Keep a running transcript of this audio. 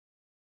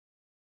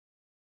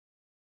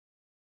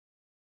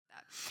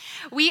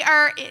We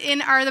are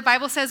in our The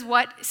Bible Says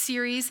What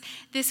series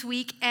this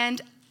week,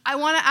 and I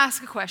want to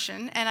ask a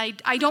question, and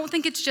I don't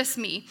think it's just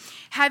me.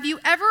 Have you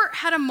ever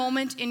had a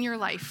moment in your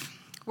life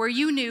where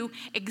you knew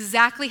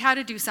exactly how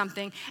to do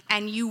something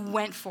and you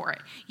went for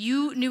it?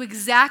 You knew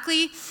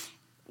exactly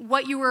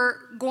what you were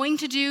going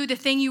to do, the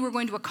thing you were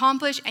going to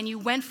accomplish, and you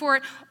went for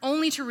it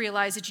only to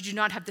realize that you do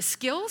not have the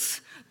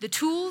skills, the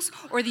tools,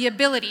 or the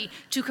ability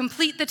to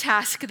complete the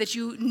task that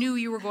you knew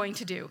you were going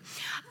to do.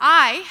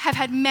 I have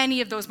had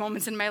many of those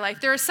moments in my life.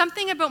 There is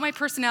something about my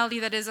personality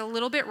that is a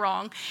little bit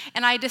wrong,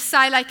 and I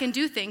decide I can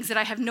do things that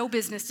I have no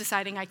business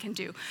deciding I can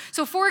do.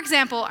 So for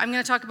example, I'm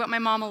going to talk about my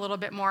mom a little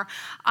bit more.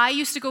 I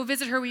used to go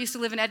visit her. We used to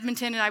live in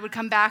Edmonton, and I would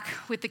come back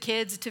with the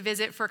kids to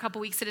visit for a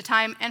couple weeks at a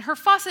time, and her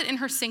faucet in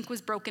her sink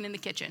was broken in the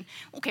kitchen.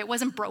 Okay, it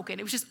wasn't broken.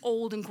 It was just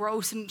old and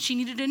gross, and she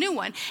needed a new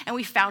one, and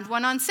we found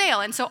one on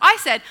sale. And so I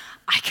said,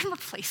 I can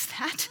replace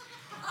that.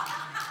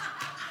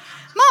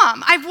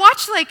 Mom, I've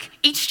watched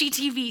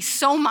HGTV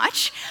so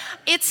much.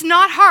 It's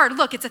not hard.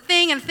 Look, it's a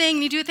thing and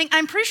you do a thing.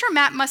 I'm pretty sure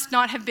Matt must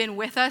not have been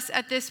with us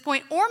at this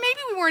point, or maybe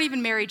we weren't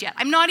even married yet.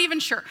 I'm not even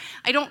sure.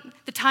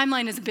 The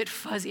timeline is a bit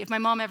fuzzy. If my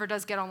mom ever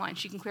does get online,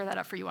 she can clear that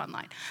up for you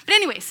online. But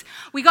anyways,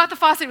 we got the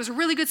faucet. It was a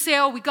really good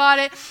sale. We got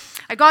it.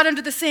 I got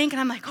under the sink, and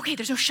I'm like, okay,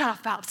 there's no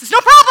shut-off valves. There's no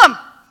problem.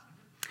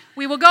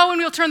 We will go and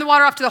we'll turn the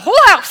water off to the whole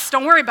house.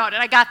 Don't worry about it.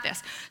 I got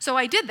this. So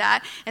I did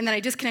that, and then I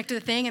disconnected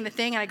the thing, and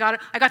I got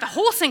the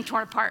whole sink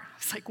torn apart. I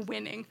was like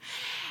winning.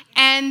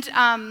 And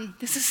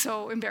this is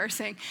so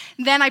embarrassing.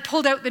 Then I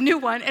pulled out the new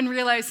one and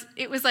realized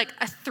it was like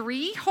a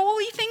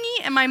 3-holy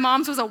thingy, and my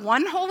mom's was a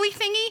 1-holy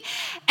thingy.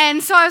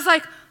 And so I was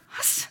like,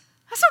 that's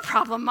no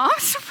problem, Mom.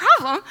 That's no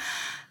problem.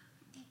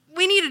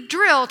 We need a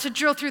drill to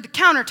drill through the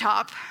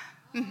countertop.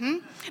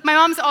 My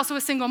mom's also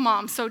a single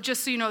mom, so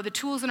just so you know, the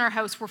tools in our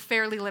house were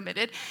fairly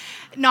limited.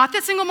 Not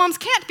that single moms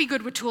can't be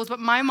good with tools, but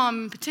my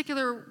mom in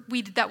particular,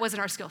 that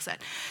wasn't our skill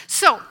set.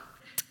 So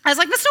I was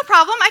like, that's no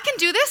problem. I can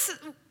do this.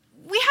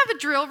 We have a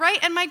drill, right?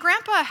 And my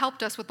grandpa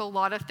helped us with a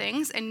lot of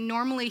things, and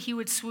normally he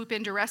would swoop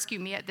in to rescue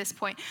me at this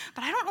point,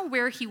 but I don't know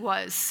where he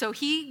was, so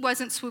he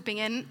wasn't swooping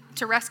in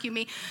to rescue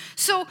me.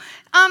 So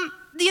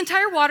the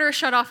entire water is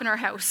shut off in our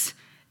house.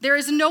 There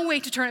is no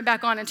way to turn it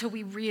back on until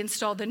we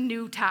reinstall the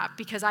new tap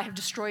because I have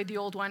destroyed the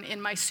old one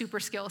in my super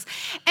skills.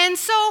 And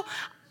so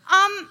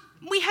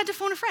we had to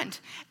phone a friend.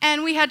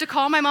 And we had to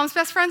call my mom's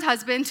best friend's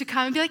husband to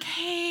come and be like,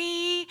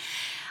 hey,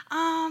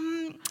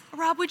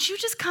 Rob, would you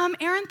just come?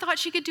 Erin thought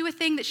she could do a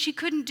thing that she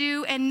couldn't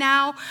do, and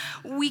now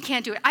we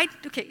can't do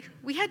it.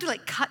 We had to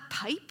cut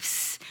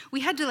pipes. We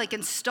had to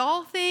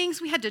install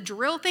things. We had to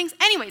drill things.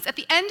 Anyways, at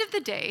the end of the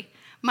day,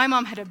 my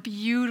mom had a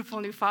beautiful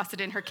new faucet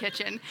in her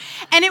kitchen,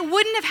 and it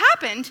wouldn't have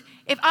happened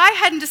if I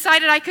hadn't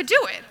decided I could do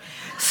it.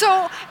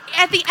 So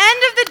at the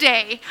end of the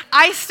day,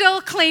 I still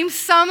claim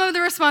some of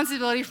the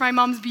responsibility for my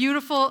mom's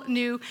beautiful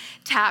new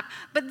tap.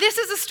 But this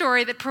is a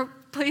story that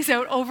plays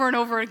out over and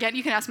over again.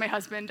 You can ask my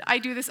husband. I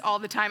do this all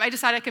the time. I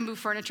decide I can move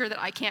furniture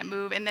that I can't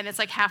move, and then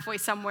it's halfway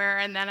somewhere,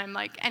 and then I'm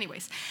like,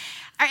 anyways.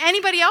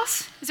 Anybody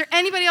else? Is there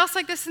anybody else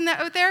like this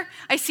out there?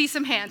 I see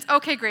some hands.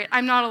 Okay, great.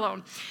 I'm not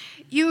alone.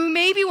 You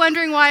may be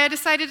wondering why I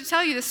decided to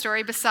tell you this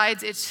story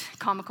besides its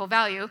comical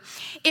value.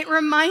 It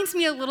reminds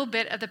me a little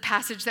bit of the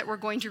passage that we're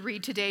going to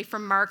read today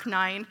from Mark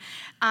 9.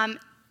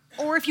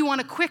 Or if you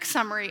want a quick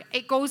summary,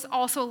 it goes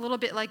also a little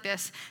bit like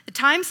this. The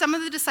time some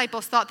of the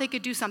disciples thought they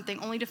could do something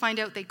only to find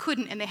out they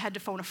couldn't and they had to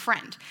phone a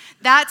friend.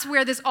 That's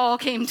where this all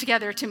came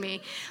together to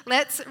me.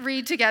 Let's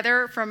read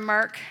together from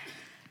Mark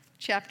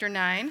chapter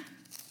 9,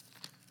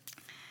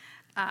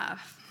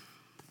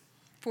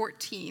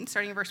 14,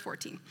 starting in verse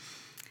 14.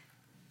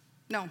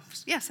 No,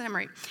 yes, I'm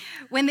right.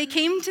 When they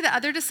came to the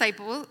other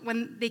disciples,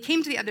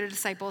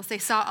 they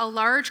saw a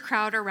large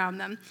crowd around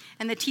them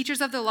and the teachers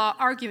of the law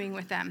arguing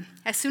with them.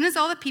 As soon as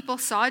all the people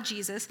saw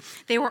Jesus,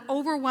 they were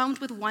overwhelmed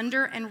with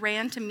wonder and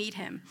ran to meet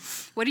him.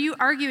 What are you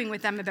arguing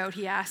with them about?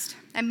 He asked.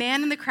 A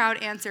man in the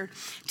crowd answered,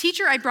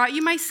 Teacher, I brought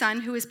you my son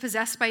who is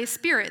possessed by a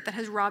spirit that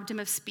has robbed him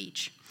of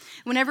speech.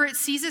 Whenever it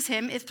seizes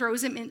him, it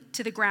throws him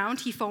into the ground.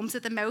 He foams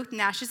at the mouth,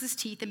 gnashes his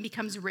teeth, and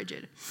becomes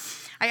rigid.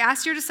 I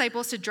asked your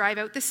disciples to drive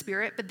out the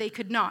spirit, but they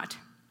could not.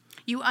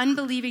 You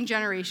unbelieving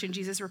generation,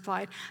 Jesus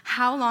replied,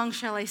 how long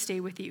shall I stay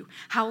with you?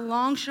 How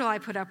long shall I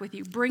put up with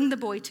you? Bring the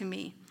boy to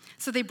me.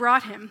 So they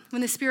brought him.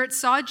 When the spirit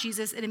saw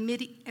Jesus, it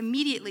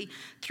immediately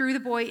threw the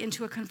boy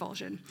into a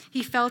convulsion.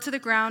 He fell to the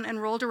ground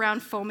and rolled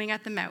around foaming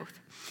at the mouth.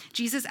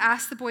 Jesus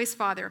asked the boy's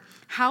father,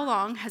 how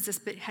long has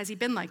he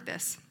been like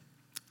this?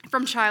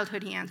 From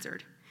childhood, he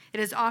answered. It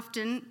has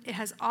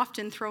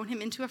often thrown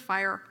him into a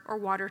fire or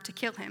water to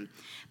kill him.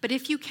 But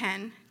if you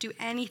can, do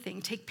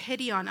anything. Take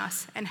pity on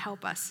us and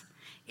help us.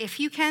 If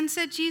you can,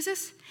 said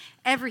Jesus,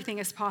 everything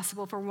is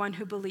possible for one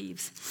who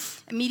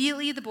believes.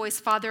 Immediately, the boy's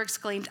father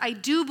exclaimed, I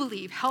do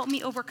believe. Help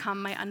me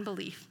overcome my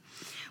unbelief.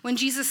 When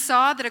Jesus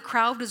saw that a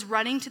crowd was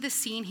running to the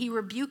scene, he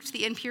rebuked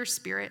the impure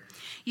spirit.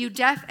 You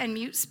deaf and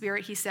mute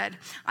spirit, he said,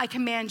 I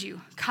command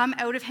you, come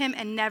out of him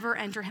and never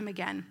enter him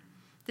again.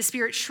 The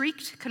spirit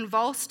shrieked,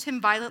 convulsed him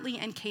violently,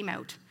 and came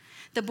out.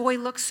 The boy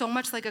looked so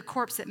much like a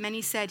corpse that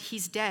many said,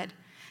 he's dead.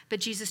 But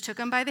Jesus took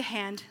him by the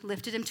hand,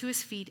 lifted him to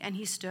his feet, and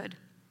he stood.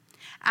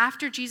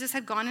 After Jesus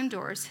had gone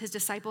indoors, his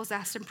disciples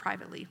asked him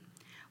privately,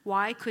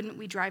 "Why couldn't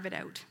we drive it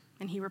out?"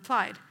 And he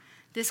replied,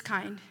 "This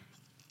kind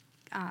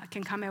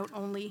can come out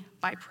only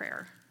by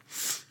prayer."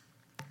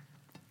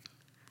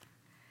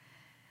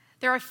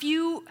 There are a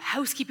few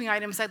housekeeping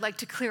items I'd like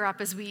to clear up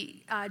as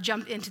we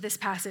jump into this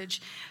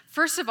passage.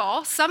 First of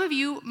all, some of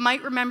you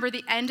might remember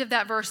the end of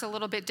that verse a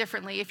little bit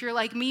differently. If you're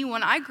like me,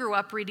 when I grew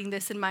up reading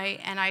this in my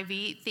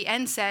NIV, the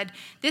end said,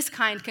 "This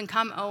kind can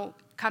come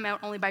out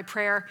only by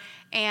prayer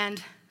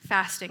and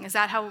fasting." Is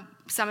that how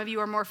some of you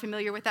are more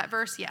familiar with that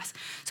verse? Yes.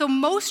 So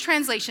most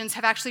translations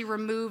have actually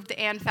removed the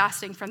 "and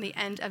fasting" from the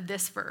end of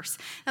this verse.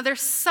 Now there's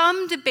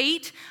some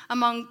debate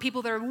among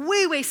people that are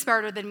way, way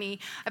smarter than me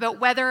about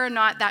whether or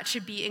not that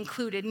should be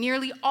included.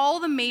 Nearly all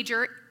the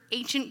major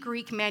ancient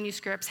Greek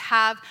manuscripts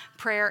have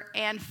prayer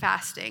and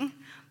fasting.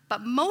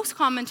 But most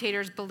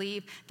commentators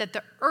believe that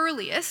the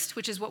earliest,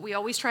 which is what we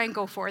always try and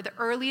go for, the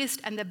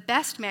earliest and the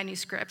best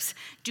manuscripts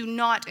do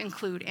not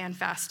include "and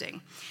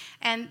fasting."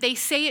 And they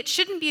say it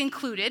shouldn't be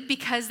included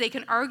because they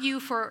can argue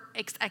for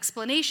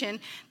explanation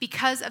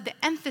because of the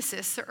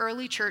emphasis the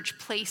early church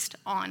placed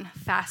on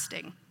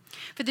fasting.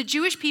 For the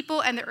Jewish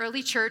people and the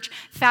early church,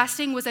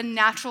 fasting was a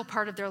natural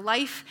part of their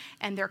life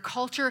and their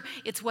culture.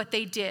 It's what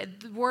they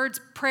did. The words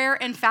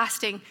prayer and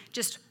fasting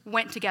just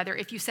went together.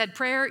 If you said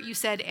prayer, you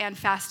said "and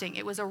fasting."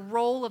 It was a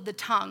roll of the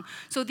tongue.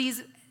 So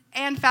these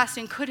 "and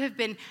fasting" could have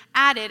been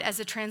added as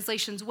the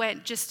translations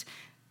went, just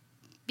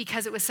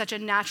because it was such a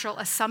natural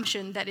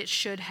assumption that it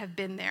should have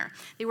been there.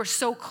 They were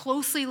so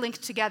closely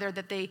linked together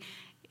that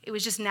it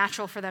was just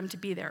natural for them to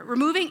be there.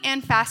 Removing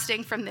 "and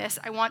fasting" from this,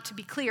 I want to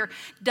be clear,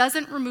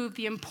 doesn't remove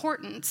the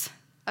importance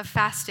of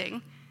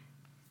fasting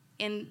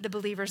in the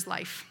believer's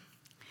life.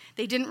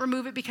 They didn't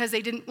remove it because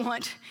they didn't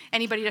want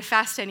anybody to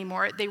fast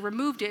anymore. They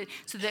removed it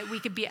so that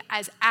we could be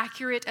as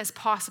accurate as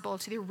possible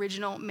to the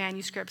original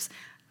manuscripts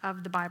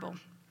of the Bible.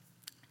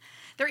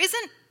 There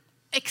isn't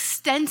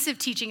extensive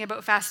teaching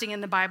about fasting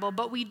in the Bible,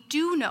 but we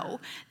do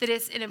know that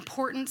it's an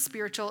important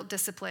spiritual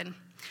discipline.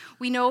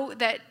 We know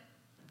that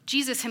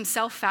Jesus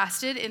himself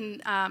fasted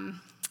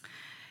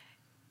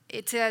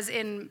it says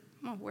in,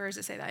 where does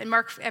it say that?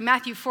 In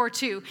Matthew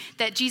 4:2,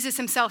 that Jesus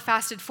himself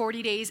fasted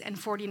 40 days and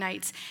 40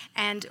 nights.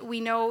 And we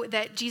know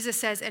that Jesus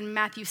says in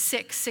Matthew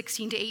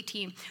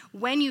 6:16-18,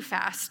 "When you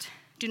fast,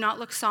 do not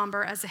look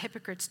somber as the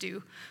hypocrites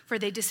do, for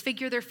they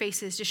disfigure their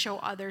faces to show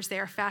others they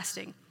are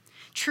fasting.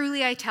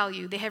 Truly I tell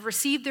you, they have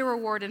received their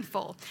reward in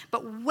full.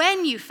 But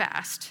when you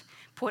fast,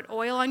 put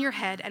oil on your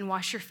head and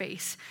wash your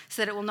face,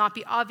 so that it will not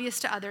be obvious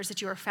to others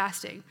that you are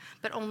fasting,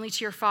 but only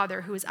to your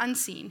Father who is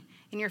unseen,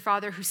 and your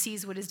Father who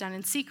sees what is done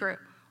in secret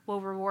will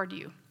reward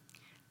you."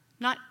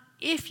 Not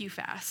if you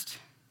fast,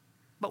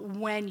 but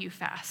when you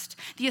fast.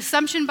 The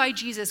assumption by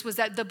Jesus was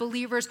that the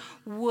believers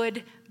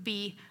would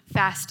be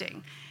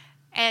fasting.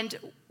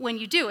 And when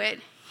you do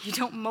it, you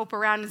don't mope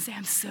around and say,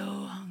 "I'm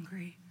so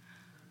hungry.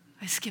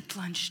 I skipped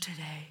lunch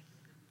today,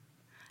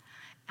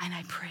 and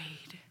I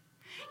prayed."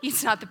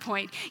 It's not the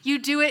point. You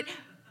do it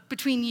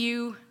between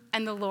you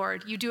and the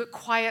Lord. You do it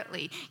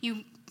quietly.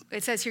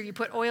 It says here, you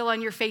put oil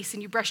on your face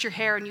and you brush your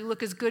hair and you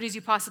look as good as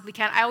you possibly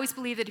can. I always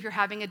believe that if you're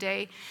having a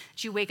day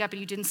that you wake up and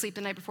you didn't sleep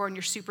the night before and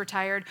you're super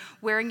tired,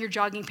 wearing your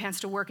jogging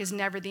pants to work is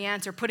never the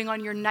answer. Putting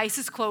on your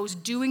nicest clothes,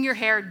 doing your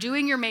hair,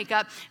 doing your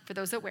makeup, for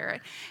those that wear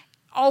it,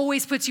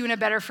 always puts you in a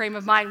better frame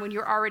of mind when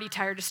you're already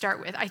tired to start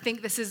with. I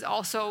think this is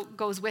also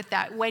goes with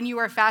that. When you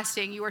are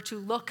fasting, you are to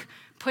look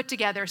put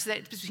together so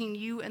that between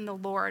you and the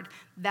Lord,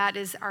 that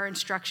is our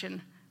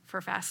instruction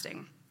for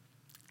fasting.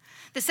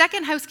 The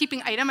second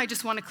housekeeping item I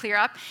just want to clear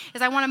up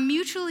is I want to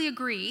mutually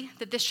agree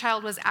that this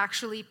child was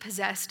actually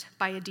possessed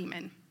by a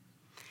demon.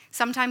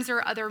 Sometimes there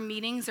are other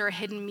meanings, there are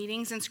hidden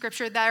meanings in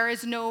Scripture. There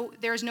is no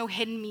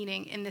hidden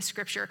meaning in this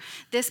Scripture.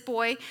 This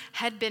boy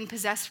had been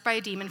possessed by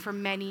a demon for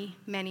many,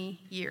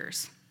 many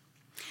years.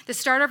 The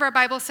start of our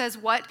Bible says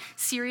what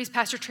series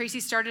Pastor Tracy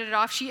started it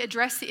off. She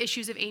addressed the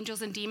issues of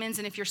angels and demons,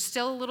 and if you're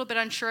still a little bit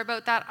unsure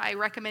about that, I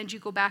recommend you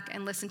go back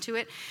and listen to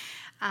it.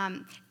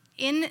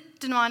 In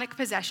demonic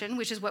possession,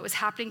 which is what was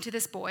happening to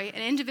this boy,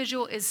 an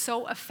individual is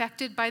so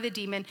affected by the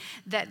demon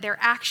that their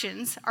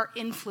actions are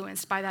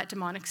influenced by that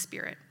demonic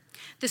spirit.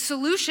 The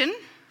solution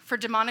for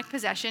demonic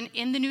possession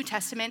in the New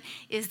Testament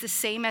is the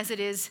same as it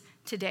is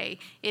today.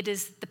 It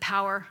is the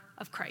power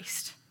of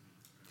Christ.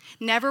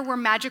 Never were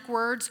magic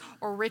words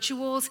or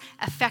rituals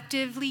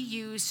effectively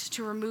used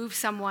to remove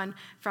someone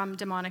from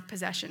demonic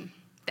possession.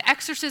 The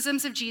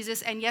exorcisms of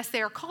Jesus, and yes,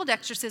 they are called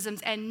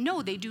exorcisms, and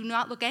no, they do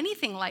not look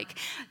anything like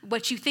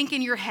what you think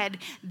in your head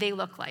they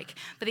look like.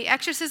 But the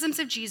exorcisms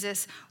of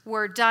Jesus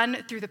were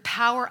done through the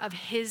power of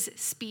his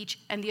speech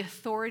and the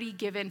authority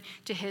given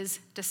to his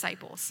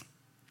disciples.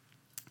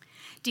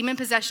 Demon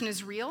possession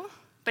is real,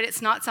 but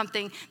it's not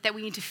something that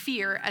we need to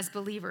fear as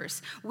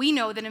believers. We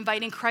know that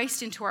inviting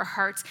Christ into our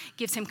hearts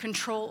gives him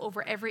control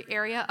over every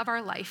area of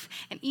our life,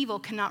 and evil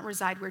cannot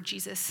reside where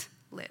Jesus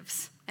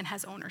lives and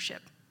has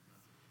ownership.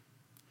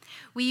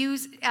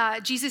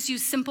 Jesus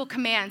used simple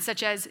commands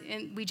such as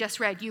we just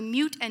read, "You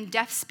mute and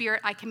deaf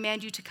spirit, I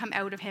command you to come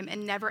out of him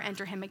and never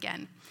enter him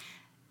again."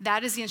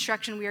 That is the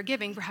instruction we are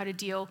giving for how to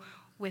deal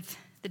with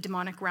the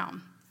demonic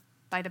realm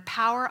by the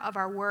power of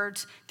our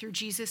words through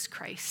Jesus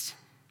Christ,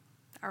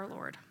 our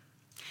Lord.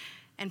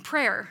 And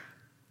prayer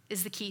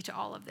is the key to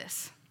all of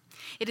this.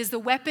 It is the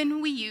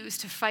weapon we use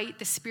to fight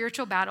the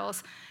spiritual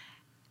battles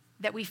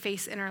that we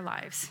face in our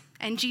lives.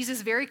 And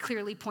Jesus very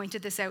clearly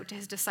pointed this out to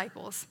his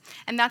disciples.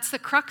 And that's the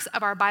crux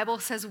of our Bible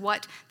Says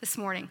What this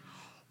morning.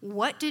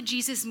 What did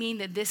Jesus mean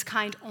that this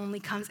kind only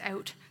comes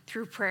out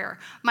through prayer?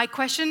 My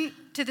question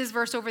to this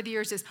verse over the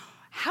years is,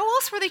 how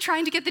else were they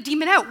trying to get the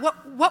demon out?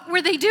 What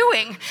were they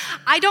doing?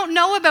 I don't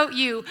know about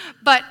you,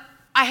 but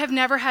I have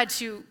never had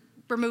to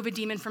remove a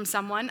demon from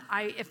someone.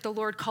 If the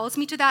Lord calls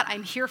me to that,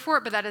 I'm here for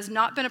it, but that has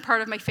not been a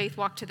part of my faith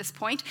walk to this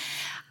point.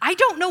 I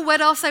don't know what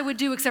else I would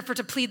do except for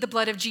to plead the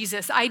blood of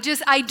Jesus. I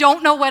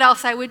don't know what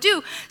else I would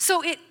do.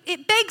 So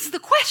it begs the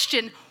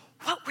question,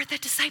 what were the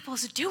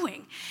disciples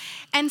doing?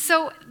 And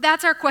so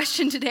that's our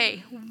question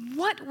today.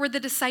 What were the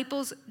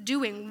disciples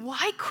doing?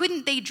 Why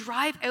couldn't they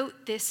drive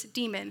out this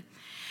demon?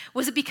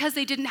 Was it because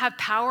they didn't have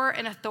power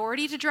and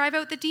authority to drive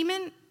out the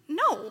demon?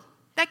 No.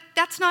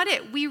 That's not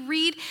it. We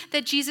read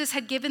that Jesus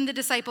had given the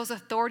disciples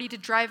authority to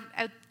drive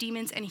out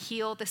demons and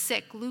heal the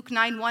sick. Luke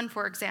 9:1,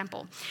 for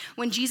example.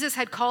 When Jesus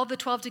had called the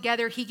 12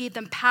 together, he gave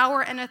them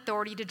power and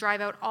authority to drive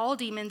out all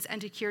demons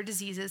and to cure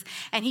diseases,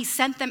 and he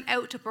sent them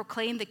out to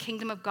proclaim the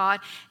kingdom of God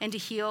and to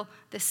heal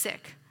the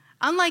sick.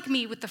 Unlike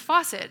me with the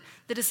faucet,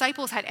 the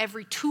disciples had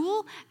every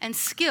tool and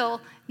skill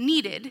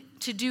needed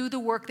to do the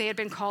work they had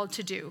been called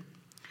to do.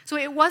 So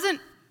it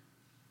wasn't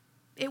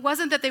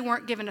that they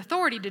weren't given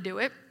authority to do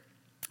it.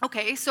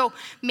 Okay, so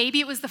maybe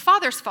it was the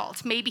father's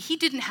fault. Maybe he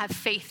didn't have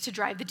faith to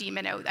drive the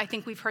demon out. I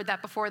think we've heard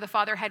that before. The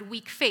father had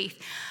weak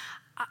faith.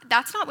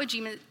 That's not what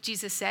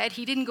Jesus said.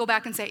 He didn't go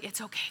back and say, "It's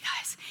okay,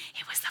 guys.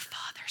 It was the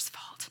father's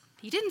fault."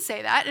 He didn't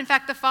say that. In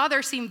fact, the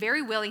father seemed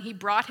very willing. He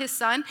brought his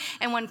son,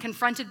 and when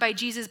confronted by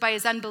Jesus by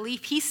his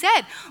unbelief, he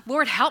said,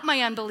 "Lord, help my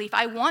unbelief.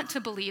 I want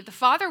to believe." The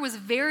father was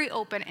very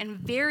open and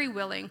very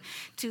willing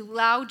to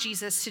allow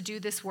Jesus to do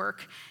this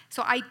work.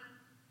 So I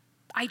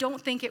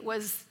don't think it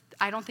was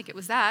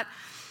that.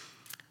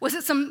 Was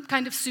it some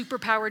kind of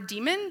superpowered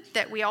demon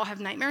that we all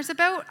have nightmares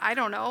about? I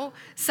don't know.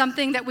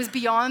 Something that was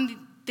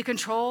beyond the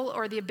control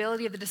or the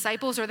ability of the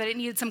disciples, or that it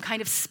needed some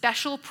kind of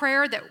special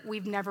prayer that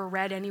we've never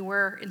read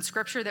anywhere in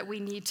Scripture that we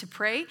need to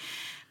pray?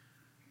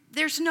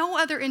 There's no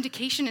other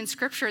indication in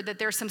Scripture that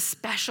there's some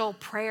special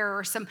prayer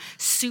or some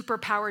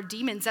superpowered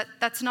demons.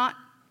 That's not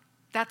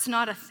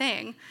a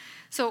thing.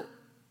 So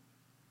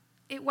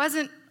it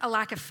wasn't a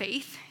lack of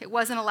faith. It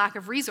wasn't a lack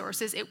of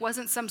resources. It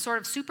wasn't some sort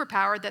of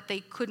superpower that they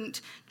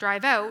couldn't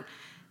drive out.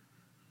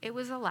 It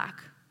was a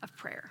lack of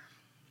prayer.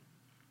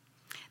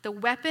 The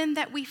weapon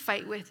that we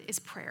fight with is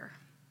prayer.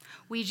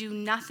 We do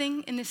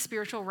nothing in the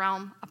spiritual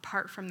realm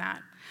apart from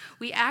that.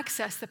 We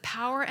access the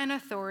power and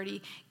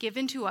authority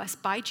given to us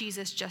by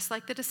Jesus, just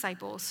like the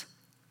disciples,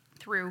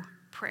 through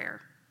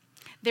prayer.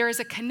 There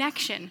is a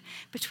connection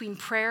between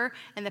prayer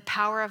and the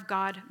power of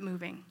God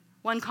moving.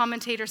 One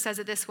commentator says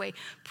it this way: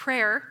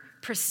 prayer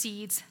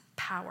precedes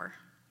power.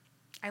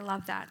 I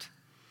love that.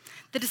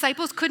 The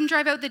disciples couldn't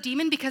drive out the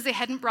demon because they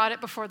hadn't brought it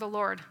before the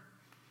Lord.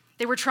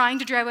 They were trying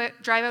to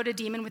drive out a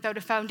demon without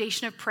a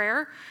foundation of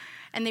prayer,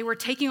 and they were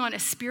taking on a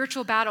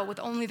spiritual battle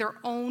with only their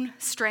own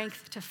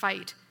strength to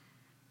fight.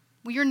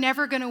 Well, you're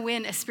never going to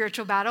win a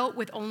spiritual battle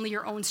with only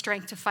your own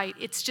strength to fight.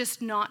 It's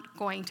just not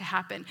going to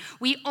happen.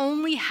 We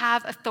only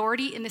have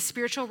authority in the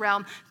spiritual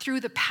realm through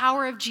the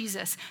power of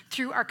Jesus,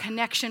 through our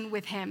connection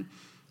with him.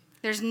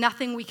 There's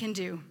nothing we can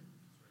do.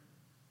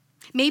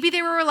 Maybe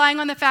they were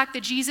relying on the fact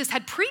that Jesus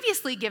had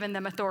previously given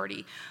them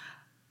authority,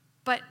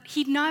 but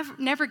he'd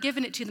never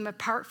given it to them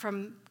apart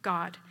from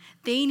God.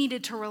 They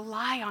needed to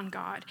rely on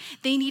God.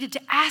 They needed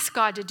to ask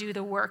God to do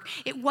the work.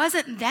 It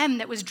wasn't them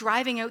that was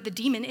driving out the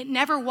demon. It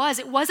never was.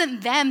 It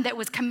wasn't them that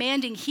was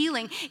commanding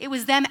healing. It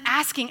was them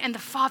asking and the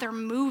Father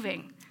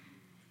moving.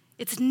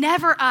 It's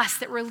never us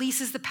that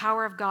releases the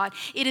power of God.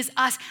 It is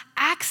us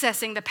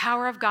accessing the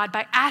power of God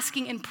by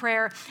asking in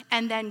prayer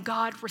and then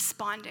God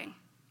responding.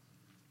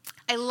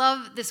 I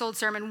love this old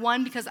sermon,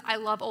 one, because I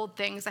love old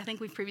things. I think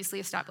we've previously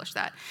established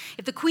that.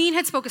 If the Queen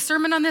had spoke a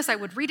sermon on this, I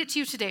would read it to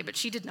you today, but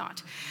she did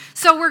not.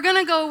 So we're going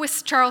to go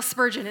with Charles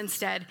Spurgeon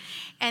instead.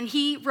 And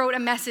he wrote a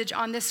message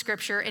on this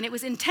scripture, and it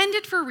was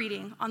intended for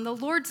reading on the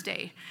Lord's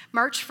Day,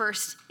 March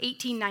 1st,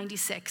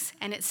 1896.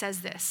 And it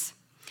says this: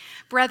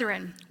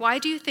 "Brethren, why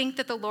do you think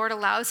that the Lord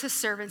allows his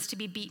servants to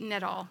be beaten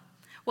at all?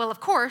 Well, of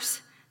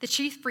course, the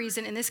chief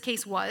reason in this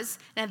case was,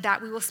 and of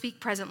that we will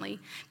speak presently,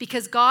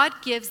 because God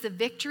gives the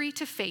victory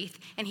to faith,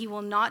 and he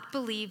will not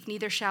believe,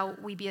 neither shall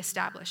we be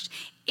established.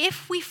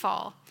 If we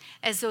fall,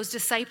 as those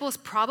disciples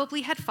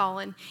probably had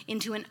fallen,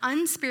 into an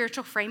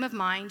unspiritual frame of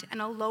mind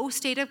and a low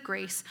state of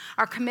grace,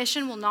 our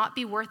commission will not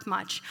be worth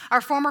much.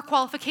 Our former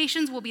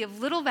qualifications will be of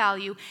little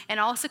value, and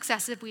all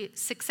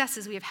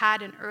successes we have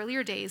had in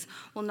earlier days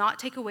will not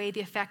take away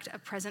the effect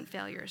of present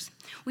failures.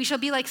 We shall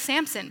be like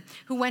Samson,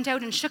 who went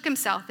out and shook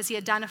himself as he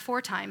had done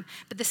aforetime,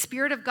 but the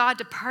Spirit of God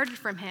departed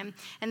from him,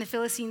 and the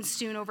Philistines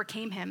soon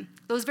overcame him.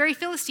 Those very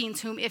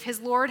Philistines whom, if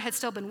his Lord had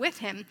still been with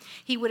him,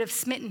 he would have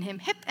smitten him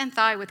hip and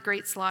thigh with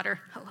great slaughter.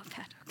 I love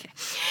that. Okay.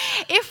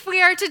 If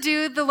we are to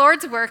do the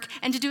Lord's work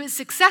and to do it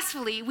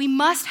successfully, we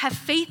must have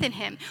faith in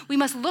him. We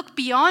must look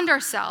beyond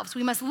ourselves.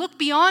 We must look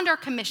beyond our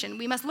commission.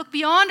 We must look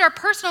beyond our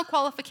personal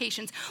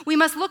qualifications. We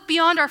must look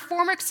beyond our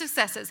former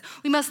successes.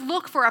 We must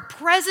look for a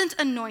present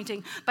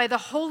anointing by the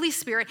Holy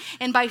Spirit,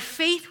 and by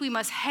faith we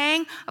must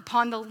hang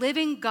upon the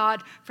living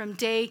God from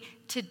day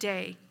to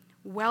day.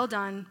 Well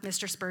done,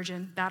 Mr.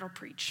 Spurgeon. That'll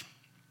preach.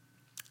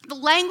 The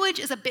language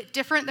is a bit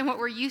different than what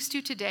we're used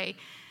to today,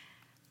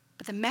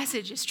 but the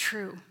message is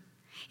true.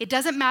 It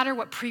doesn't matter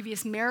what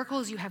previous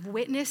miracles you have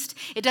witnessed.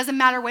 It doesn't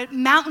matter what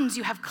mountains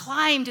you have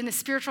climbed in the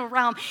spiritual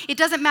realm. It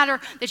doesn't matter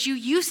that you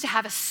used to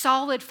have a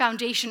solid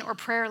foundation or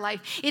prayer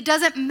life. It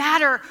doesn't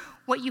matter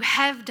what you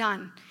have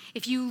done.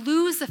 If you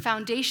lose the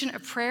foundation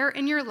of prayer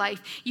in your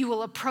life, you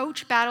will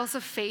approach battles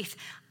of faith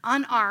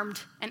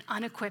unarmed and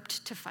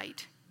unequipped to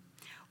fight.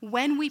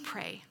 When we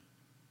pray,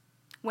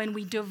 when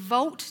we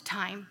devote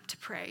time to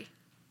pray,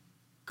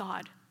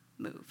 God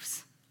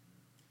moves.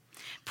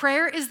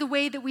 Prayer is the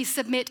way that we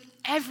submit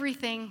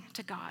everything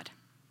to God.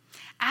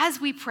 As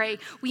we pray,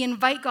 we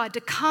invite God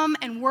to come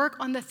and work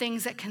on the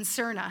things that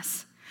concern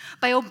us.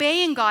 By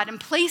obeying God and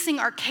placing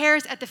our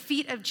cares at the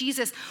feet of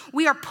Jesus,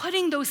 we are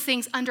putting those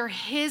things under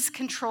his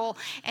control,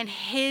 and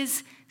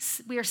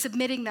we are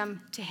submitting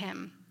them to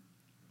him.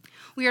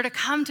 We are to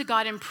come to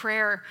God in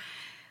prayer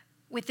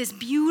with this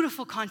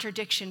beautiful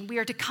contradiction. We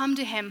are to come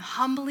to him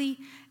humbly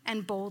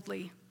and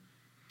boldly.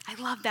 I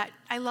love that.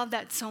 I love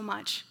that so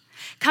much.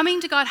 Coming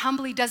to God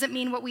humbly doesn't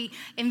mean what we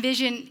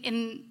envision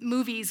in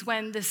movies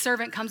when the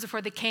servant comes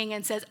before the king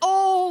and says,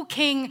 "Oh,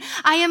 king,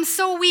 I am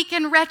so weak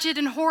and wretched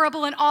and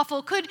horrible and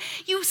awful. Could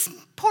you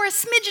pour a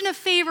smidgen of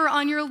favor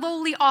on your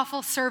lowly,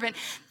 awful servant?"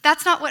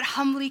 That's not what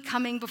humbly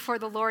coming before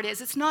the Lord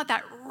is. It's not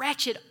that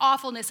wretched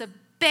awfulness of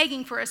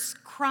begging for a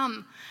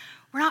crumb.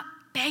 We're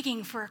not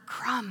begging for a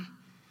crumb.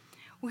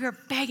 We are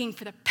begging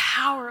for the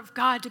power of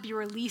God to be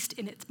released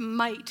in its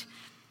might.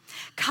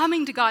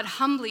 Coming to God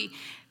humbly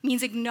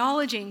means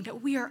acknowledging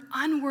that we are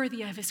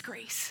unworthy of his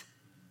grace.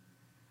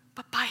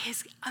 But by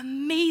his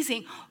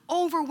amazing,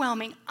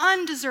 overwhelming,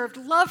 undeserved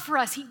love for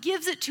us, he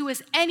gives it to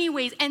us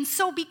anyways. And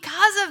so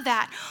because of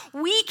that,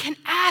 we can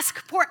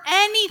ask for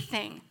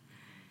anything,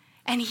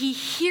 and he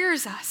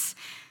hears us.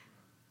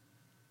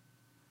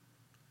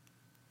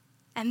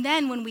 And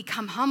then when we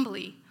come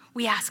humbly,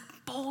 we ask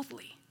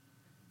boldly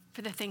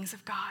for the things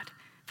of God,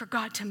 for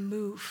God to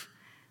move.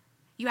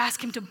 You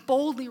ask him to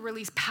boldly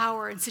release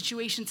power in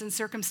situations and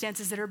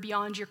circumstances that are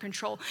beyond your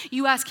control.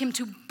 You ask him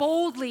to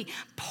boldly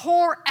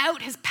pour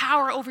out his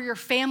power over your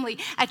family,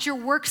 at your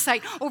work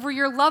site, over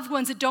your loved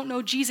ones that don't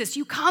know Jesus.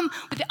 You come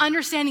with the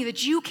understanding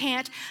that you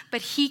can't,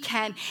 but he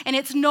can. And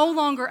it's no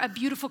longer a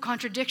beautiful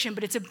contradiction,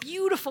 but it's a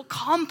beautiful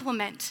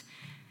complement.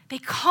 They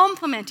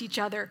complement each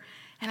other.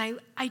 And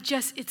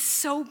it's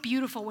so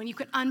beautiful when you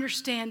can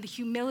understand the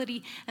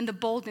humility and the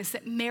boldness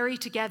that marry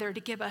together to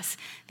give us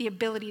the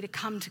ability to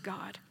come to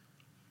God.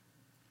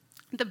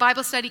 The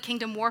Bible study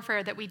Kingdom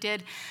Warfare that we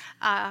did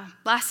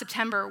last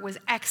September was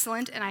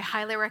excellent, and I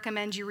highly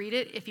recommend you read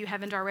it if you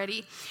haven't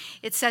already.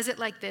 It says it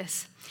like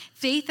this: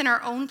 faith in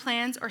our own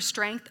plans or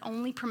strength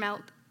only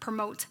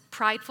promotes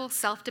prideful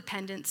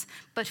self-dependence,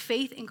 but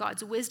faith in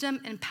God's wisdom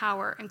and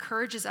power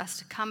encourages us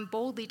to come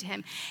boldly to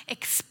him,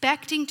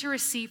 expecting to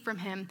receive from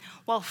him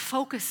while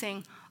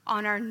focusing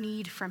on our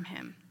need from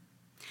him.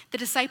 The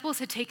disciples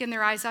had taken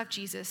their eyes off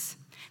Jesus.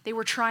 They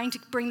were trying to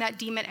bring that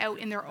demon out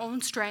in their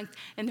own strength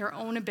and their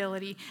own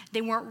ability.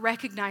 They weren't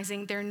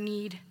recognizing their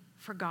need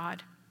for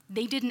God.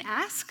 They didn't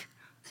ask,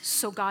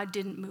 so God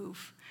didn't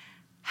move.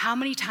 How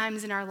many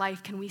times in our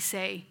life can we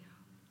say,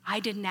 "I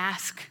didn't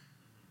ask,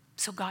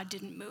 so God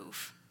didn't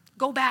move"?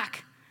 Go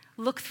back,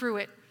 look through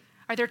it.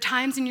 Are there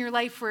times in your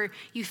life where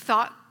you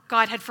thought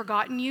God had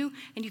forgotten you,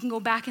 and you can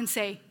go back and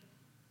say,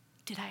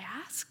 "Did I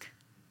ask?"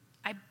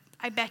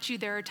 I bet you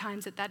there are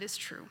times that is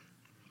true.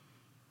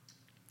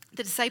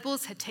 The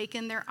disciples had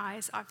taken their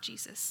eyes off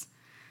Jesus.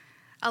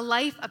 A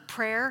life of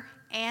prayer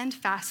and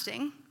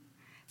fasting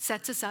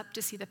sets us up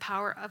to see the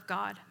power of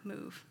God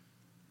move.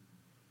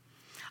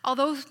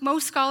 Although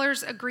most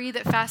scholars agree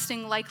that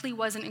fasting likely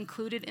wasn't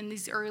included in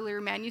these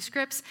earlier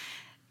manuscripts,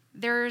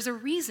 there is a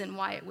reason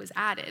why it was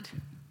added.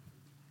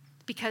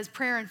 Because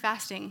prayer and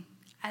fasting,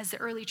 as the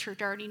early church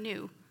already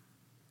knew,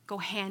 go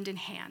hand in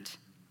hand.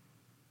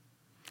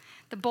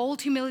 The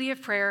bold humility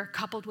of prayer,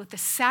 coupled with the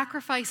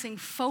sacrificing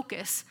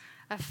focus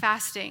of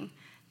fasting,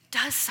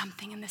 does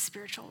something in the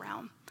spiritual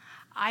realm.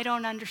 I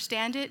don't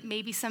understand it.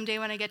 Maybe someday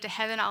when I get to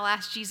heaven, I'll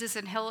ask Jesus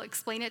and he'll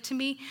explain it to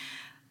me.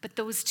 But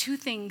those two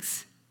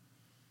things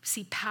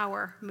see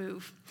power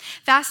move.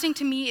 Fasting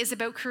to me is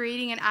about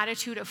creating an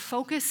attitude of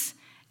focus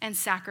and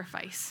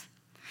sacrifice.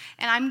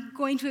 And I'm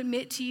going to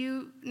admit to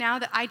you now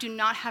that I do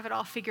not have it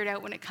all figured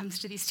out when it comes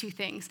to these two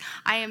things.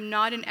 I am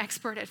not an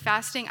expert at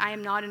fasting. I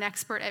am not an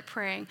expert at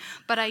praying.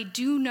 But I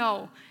do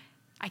know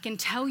I can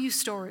tell you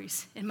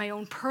stories in my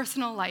own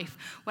personal life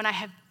when I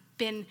have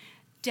been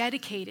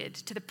dedicated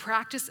to the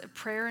practice of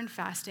prayer and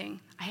fasting.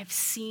 I have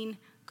seen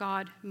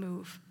God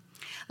move.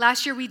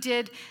 Last year we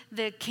did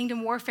the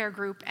Kingdom Warfare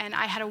group, and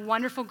I had a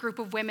wonderful group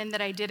of women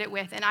that I did it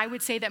with, and I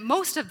would say that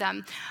most of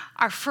them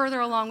are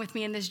further along with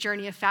me in this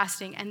journey of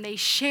fasting, and they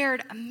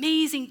shared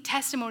amazing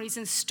testimonies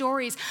and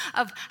stories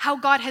of how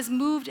God has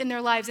moved in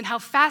their lives and how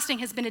fasting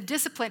has been a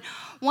discipline.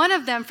 One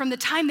of them, from the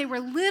time they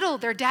were little,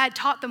 their dad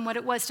taught them what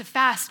it was to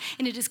fast,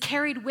 and it is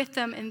carried with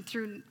them and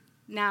through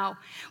now.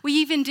 We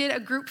even did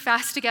a group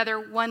fast together,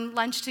 one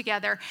lunch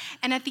together,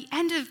 and at the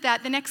end of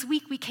that, the next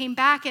week we came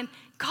back and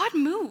God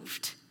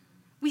moved.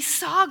 We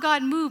saw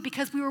God move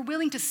because we were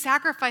willing to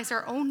sacrifice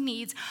our own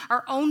needs,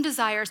 our own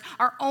desires,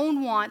 our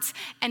own wants,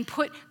 and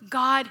put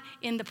God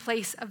in the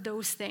place of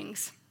those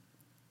things.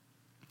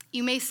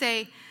 You may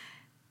say,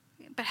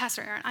 but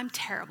Pastor Aaron, I'm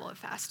terrible at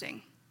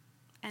fasting.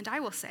 And I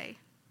will say,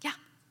 yeah,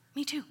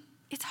 me too.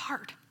 It's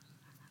hard.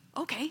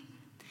 Okay.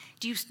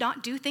 Do you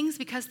not do things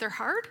because they're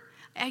hard?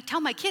 I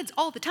tell my kids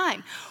all the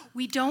time,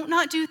 we don't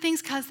not do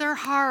things because they're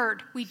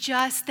hard. We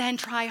just then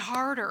try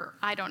harder.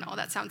 I don't know,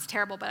 that sounds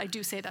terrible, but I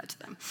do say that to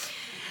them.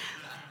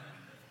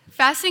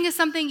 Fasting is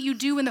something you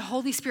do when the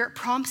Holy Spirit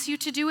prompts you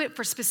to do it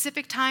for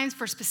specific times,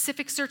 for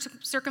specific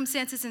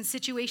circumstances and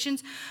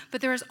situations, but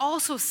there is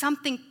also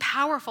something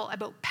powerful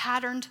about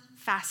patterned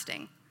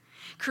fasting,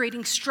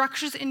 creating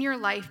structures in your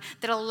life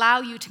that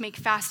allow you to make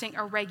fasting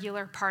a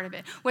regular part of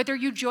it. Whether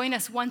you join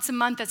us once a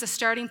month as a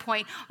starting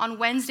point, on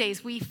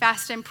Wednesdays we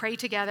fast and pray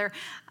together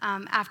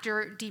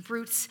after Deep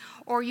Roots,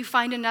 or you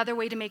find another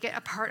way to make it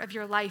a part of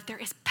your life, there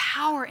is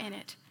power in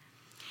it.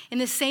 In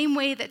the same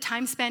way that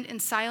time spent in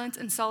silence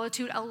and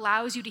solitude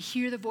allows you to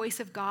hear the voice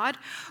of God,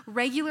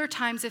 regular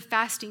times of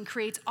fasting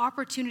creates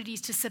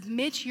opportunities to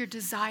submit your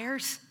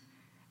desires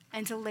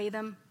and to lay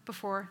them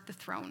before the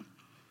throne.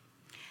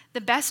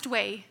 The best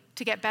way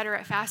to get better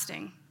at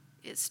fasting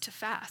is to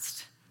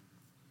fast.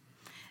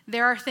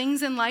 There are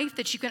things in life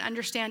that you can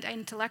understand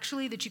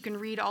intellectually, that you can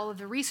read all of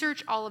the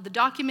research, all of the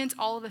documents,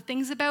 all of the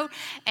things about,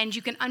 and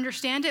you can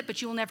understand it,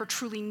 but you will never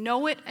truly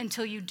know it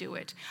until you do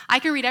it. I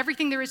can read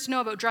everything there is to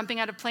know about jumping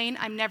out of a plane.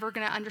 I'm never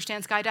going to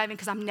understand skydiving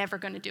because I'm never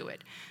going to do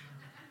it.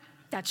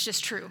 That's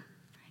just true.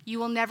 You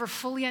will never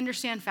fully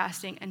understand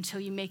fasting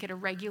until you make it a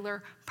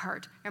regular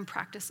part and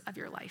practice of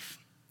your life.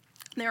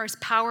 There is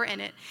power in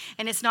it,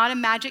 and it's not a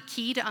magic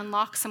key to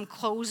unlock some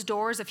closed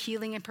doors of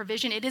healing and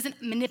provision. It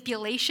isn't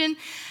manipulation.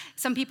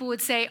 Some people would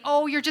say,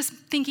 oh, you're just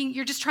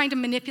trying to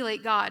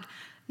manipulate God.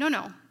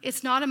 No,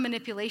 it's not a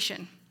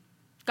manipulation.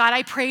 God,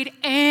 I prayed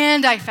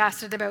and I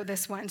fasted about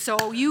this one,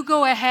 so you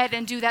go ahead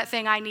and do that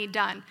thing I need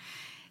done.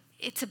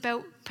 It's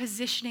about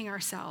positioning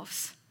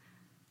ourselves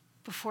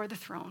before the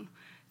throne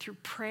through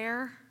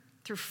prayer,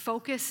 through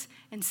focus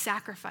and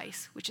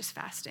sacrifice, which is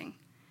fasting.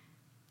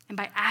 And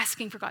by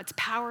asking for God's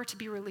power to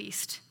be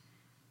released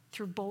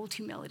through bold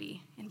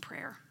humility in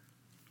prayer.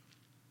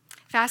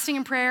 Fasting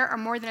and prayer are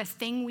more than a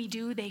thing we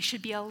do. They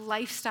should be a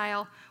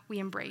lifestyle we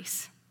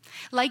embrace.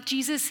 Like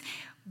Jesus,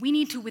 we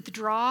need to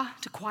withdraw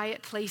to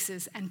quiet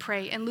places and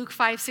pray. In Luke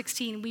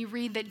 5:16, we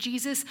read that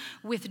Jesus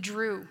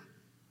withdrew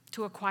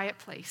to a quiet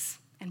place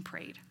and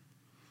prayed.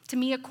 To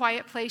me, a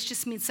quiet place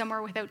just means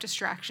somewhere without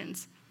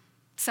distractions,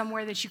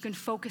 somewhere that you can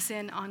focus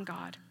in on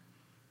God.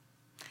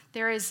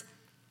 There is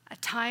a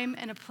time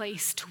and a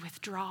place to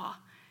withdraw.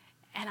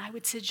 And I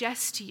would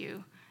suggest to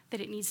you that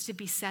it needs to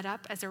be set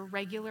up as a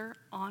regular,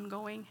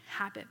 ongoing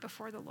habit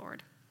before the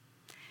Lord.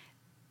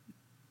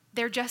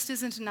 There just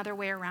isn't another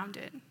way around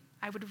it.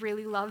 I would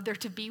really love there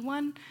to be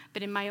one,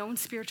 but in my own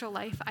spiritual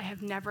life, I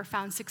have never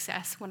found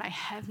success when I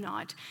have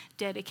not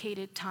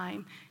dedicated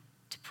time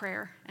to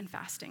prayer and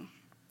fasting.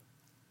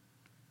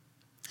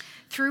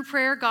 Through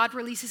prayer, God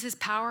releases his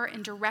power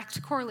in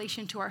direct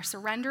correlation to our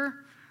surrender,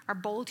 our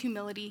bold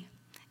humility,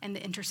 and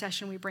the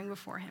intercession we bring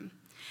before him.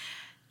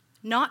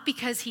 Not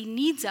because he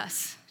needs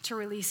us to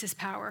release his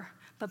power,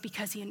 but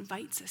because he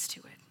invites us to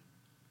it.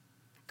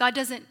 God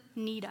doesn't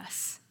need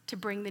us to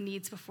bring the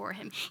needs before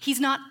him. He's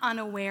not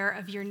unaware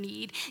of your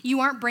need. You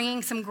aren't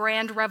bringing some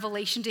grand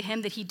revelation to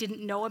him that he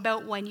didn't know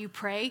about when you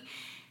pray.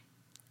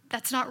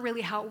 That's not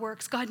really how it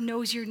works. God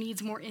knows your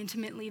needs more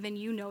intimately than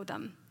you know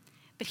them,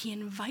 but he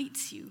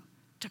invites you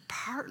to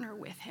partner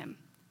with him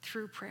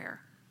through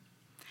prayer.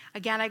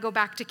 Again, I go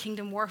back to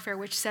Kingdom Warfare,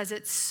 which says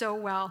it so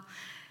well.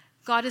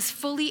 God is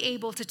fully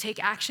able to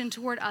take action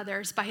toward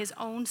others by his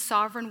own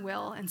sovereign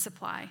will and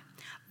supply,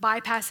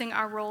 bypassing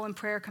our role in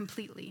prayer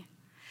completely.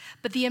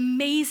 But the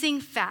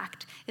amazing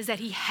fact is that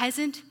he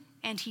hasn't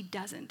and he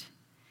doesn't.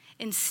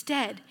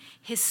 Instead,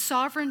 his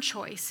sovereign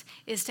choice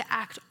is to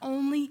act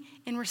only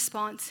in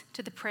response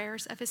to the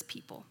prayers of his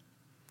people.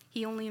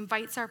 He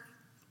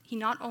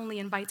not only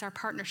invites our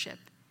partnership,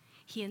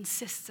 he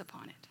insists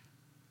upon it.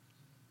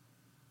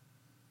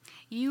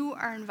 You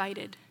are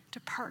invited to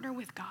partner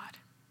with God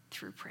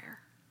through prayer.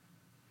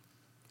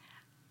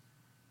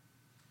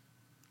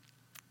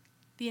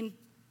 The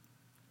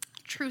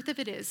truth of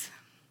it is,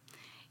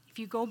 if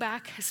you go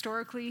back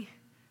historically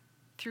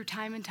through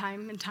time and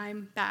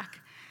time back,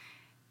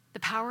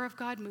 the power of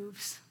God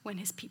moves when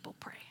his people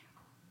pray.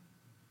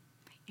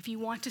 If you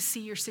want to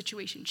see your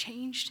situation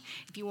changed,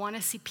 if you want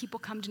to see people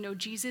come to know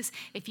Jesus,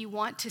 if you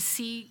want to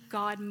see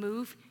God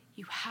move,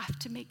 you have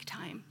to make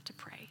time to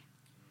pray.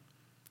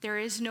 There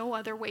is no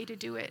other way to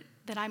do it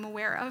that I'm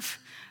aware of,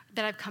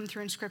 that I've come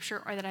through in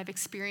Scripture, or that I've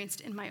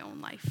experienced in my own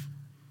life.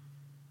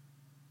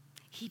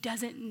 He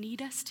doesn't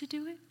need us to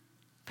do it,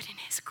 but in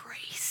his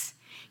grace,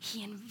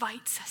 he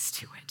invites us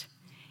to it.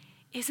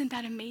 Isn't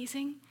that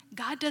amazing?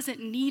 God doesn't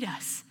need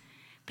us,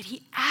 but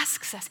he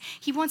asks us.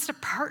 He wants to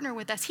partner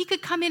with us. He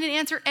could come in and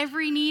answer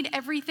every need,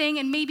 everything,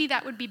 and maybe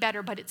that would be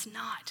better, but it's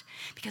not,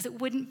 because it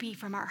wouldn't be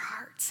from our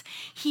hearts.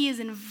 He is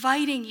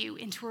inviting you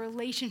into a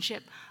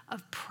relationship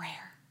of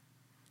prayer.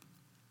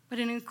 But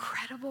an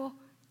incredible,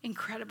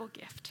 incredible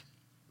gift.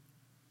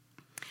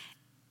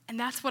 And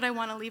that's what I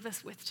want to leave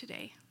us with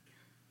today.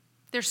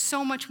 There's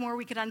so much more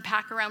we could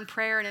unpack around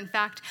prayer, and in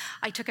fact,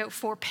 I took out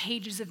 4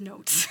 pages of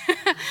notes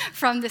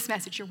from this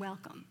message. You're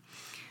welcome.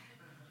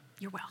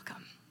 You're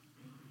welcome.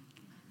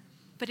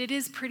 But it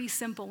is pretty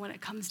simple when it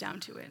comes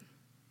down to it.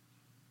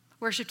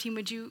 Worship team,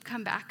 would you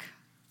come back,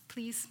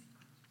 please?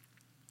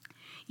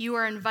 You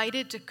are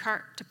invited to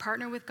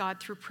partner with God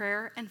through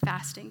prayer and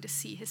fasting to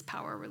see his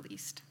power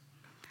released.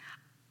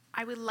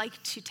 I would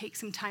like to take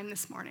some time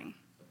this morning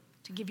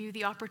to give you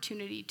the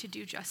opportunity to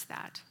do just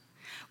that.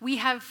 We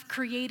have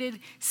created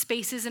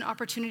spaces and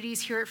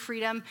opportunities here at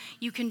Freedom.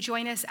 You can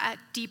join us at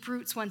Deep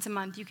Roots once a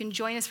month. You can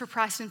join us for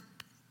Fast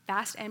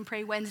and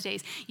Pray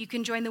Wednesdays. You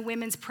can join the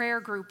women's prayer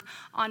group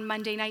on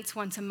Monday nights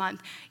once a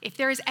month. If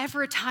there is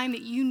ever a time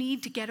that you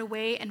need to get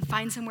away and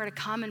find somewhere to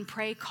come and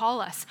pray, call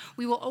us.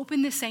 We will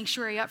open this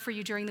sanctuary up for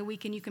you during the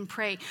week and you can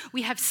pray.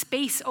 We have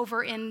space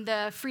over in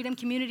the Freedom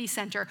Community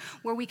Center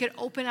where we could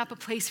open up a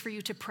place for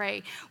you to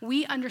pray.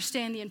 We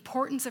understand the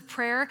importance of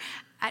prayer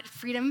at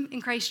Freedom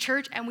in Christ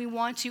Church, and we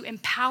want to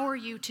empower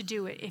you to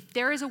do it. If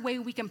there is a way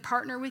we can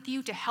partner with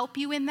you to help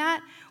you in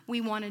that,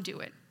 we want to do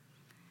it.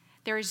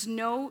 There is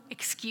no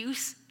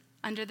excuse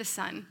under the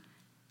sun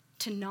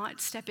to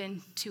not step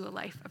into a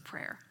life of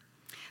prayer.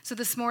 So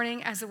this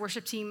morning, as the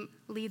worship team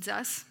leads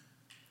us,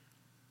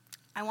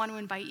 I want to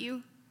invite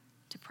you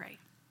to pray.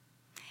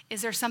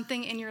 Is there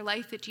something in your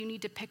life that you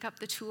need to pick up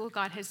the tool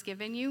God has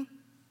given you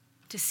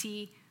to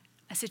see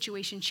a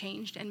situation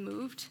changed and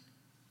moved?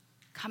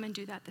 Come and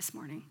do that this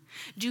morning.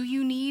 Do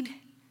you need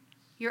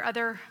your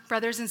other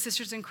brothers and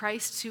sisters in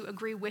Christ to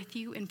agree with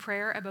you in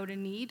prayer about a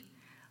need?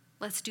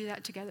 Let's do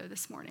that together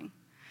this morning.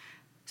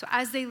 So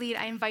as they lead,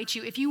 I invite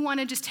you, if you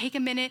want to just take a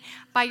minute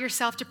by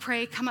yourself to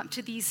pray, come up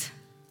to these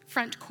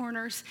front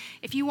corners.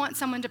 If you want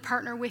someone to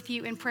partner with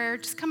you in prayer,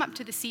 just come up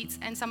to the seats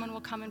and someone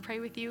will come and pray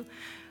with you.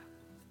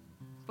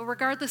 But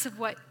regardless of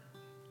what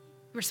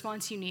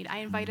response you need, I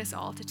invite us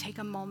all to take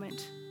a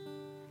moment.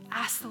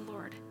 Ask the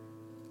Lord,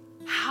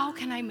 how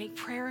can I make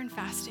prayer and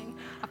fasting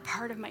a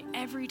part of my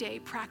everyday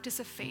practice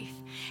of faith?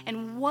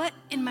 And what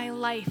in my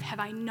life have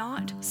I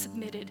not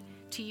submitted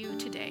to you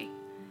today?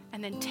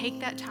 And then take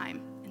that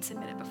time and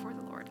submit it before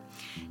the Lord.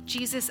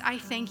 Jesus, I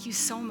thank you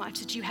so much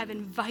that you have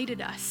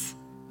invited us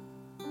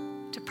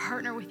to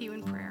partner with you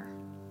in prayer.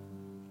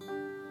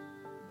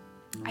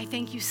 I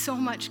thank you so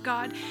much,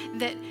 God,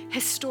 that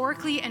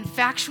historically and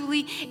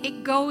factually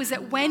it goes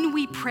that when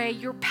we pray,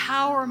 your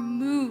power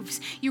moves.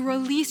 You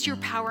release your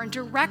power in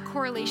direct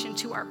correlation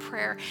to our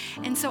prayer.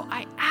 And so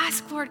I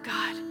ask, Lord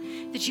God,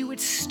 that you would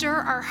stir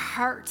our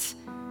hearts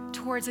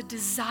towards a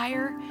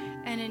desire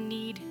and a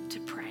need to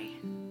pray.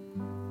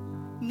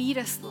 Meet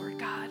us, Lord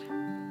God.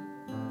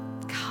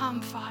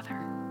 Come, Father.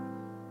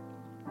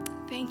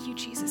 Thank you,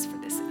 Jesus, for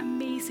this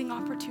amazing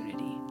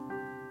opportunity.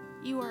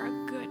 You are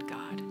a good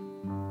God.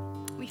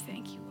 We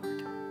thank you,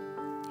 Lord.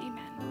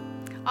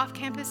 Amen. Off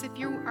campus, if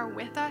you are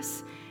with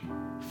us,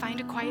 find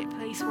a quiet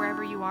place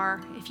wherever you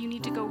are. If you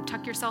need to go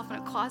tuck yourself in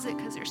a closet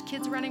because there's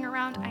kids running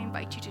around, I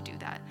invite you to do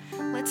that.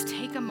 Let's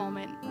take a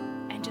moment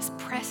and just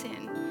press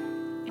in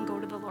and go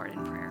to the Lord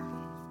in prayer.